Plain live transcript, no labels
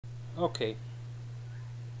Okay,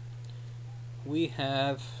 we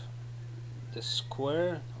have the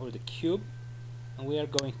square or the cube, and we are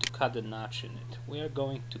going to cut a notch in it. We are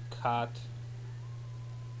going to cut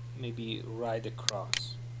maybe right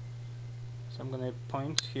across. So I'm going to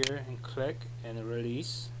point here and click and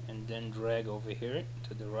release, and then drag over here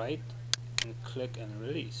to the right and click and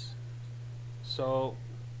release. So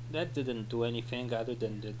that didn't do anything other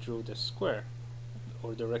than they drew the square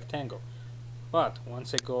or the rectangle. But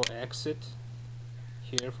once I go exit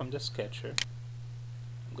here from the sketcher,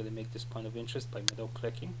 I'm going to make this point of interest by middle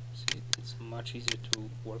clicking. See, it's much easier to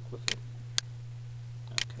work with it.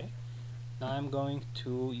 Okay. Now I'm going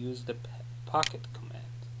to use the pocket command.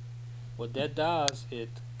 What that does,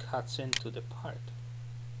 it cuts into the part.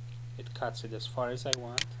 It cuts it as far as I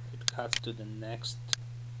want. It cuts to the next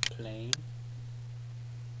plane.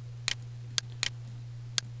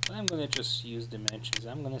 I'm going to just use dimensions.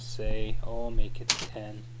 I'm going to say, oh, make it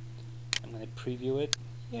 10. I'm going to preview it.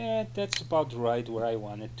 Yeah, that's about right where I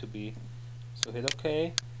want it to be. So hit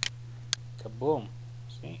OK. Kaboom.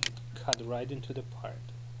 See, it cut right into the part.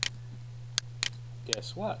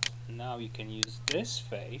 Guess what? Now you can use this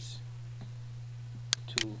face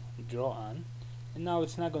to draw on. And now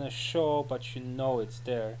it's not going to show, but you know it's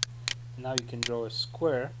there. Now you can draw a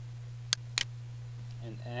square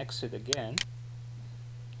and exit again.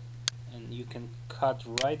 And you can cut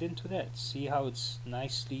right into that. See how it's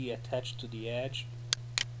nicely attached to the edge,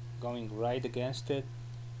 going right against it.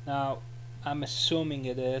 Now I'm assuming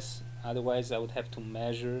it is, otherwise I would have to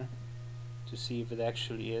measure to see if it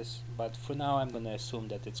actually is, but for now I'm going to assume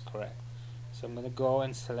that it's correct. So I'm going to go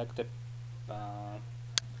and select the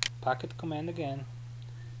pocket command again.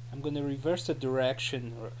 I'm going to reverse the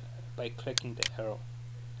direction by clicking the arrow,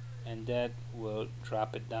 and that will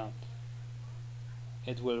drop it down.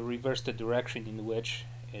 It will reverse the direction in which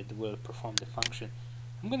it will perform the function.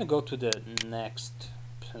 I'm going to go to the next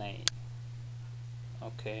plane.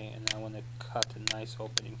 Okay, and I want to cut a nice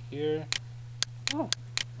opening here. Oh,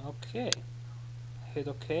 okay. Hit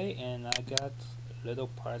OK, and I got a little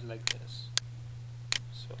part like this.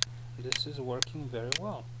 So this is working very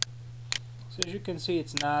well. So as you can see,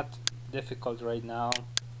 it's not difficult right now.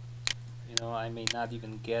 You know, I may not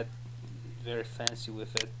even get very fancy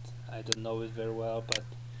with it. I don't know it very well, but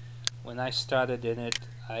when I started in it,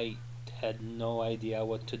 I had no idea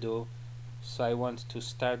what to do. So I want to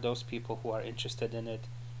start those people who are interested in it,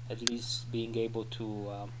 at least being able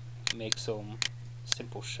to make some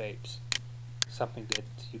simple shapes, something that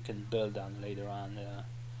you can build on later on.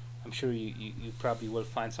 I'm sure you probably will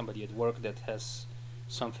find somebody at work that has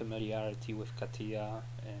some familiarity with CATIA,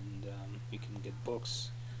 and you can get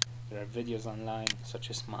books. There are videos online such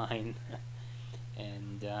as mine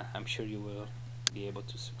and I'm sure you will be able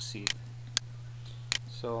to succeed.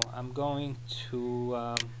 So I'm going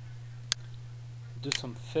to do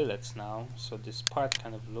some fillets now, so this part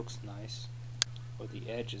kind of looks nice, or the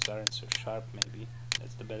edges aren't so sharp. Maybe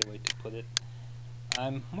that's the better way to put it.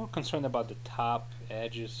 I'm more concerned about the top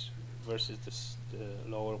edges versus the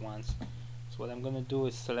lower ones. So what I'm going to do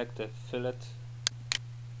is select the fillet,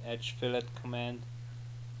 edge fillet command.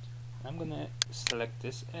 I'm going to select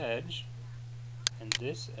this edge and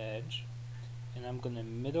this edge, and I'm going to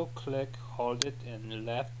middle click, hold it, and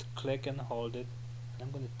left click and hold it, and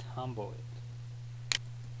I'm going to tumble it.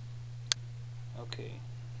 Okay,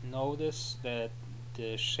 notice that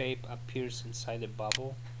the shape appears inside a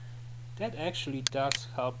bubble. That actually does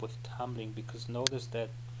help with tumbling, because notice that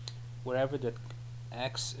wherever the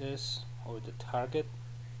X is, or the target,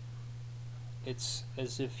 it's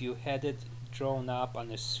as if you had it drawn up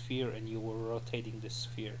on a sphere and you were rotating the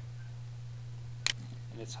sphere,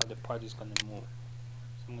 and that's how the part is going to move.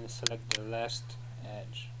 So I'm going to select the last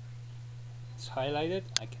edge. It's highlighted.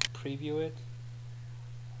 I can preview it.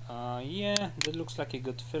 Yeah, that looks like a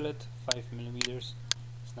good fillet, 5mm.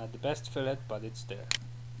 It's not the best fillet, but it's there.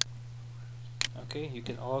 Okay, you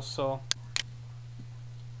can also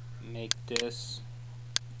make this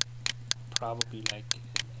probably like an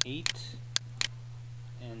 8,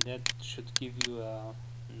 and that should give you a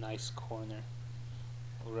nice corner,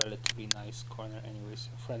 a relatively nice corner. Anyways,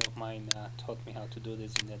 a friend of mine taught me how to do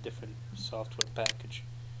this in a different software package.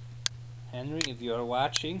 Henry, if you are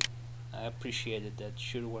watching, I appreciate it. That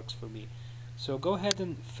sure works for me. So go ahead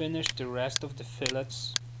and finish the rest of the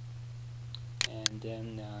fillets, and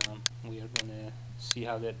then we are gonna see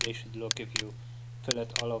how that they should look if you fillet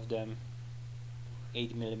all of them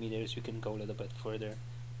 8mm. You can go a little bit further,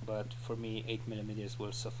 but for me 8mm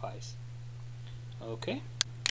will suffice. Okay,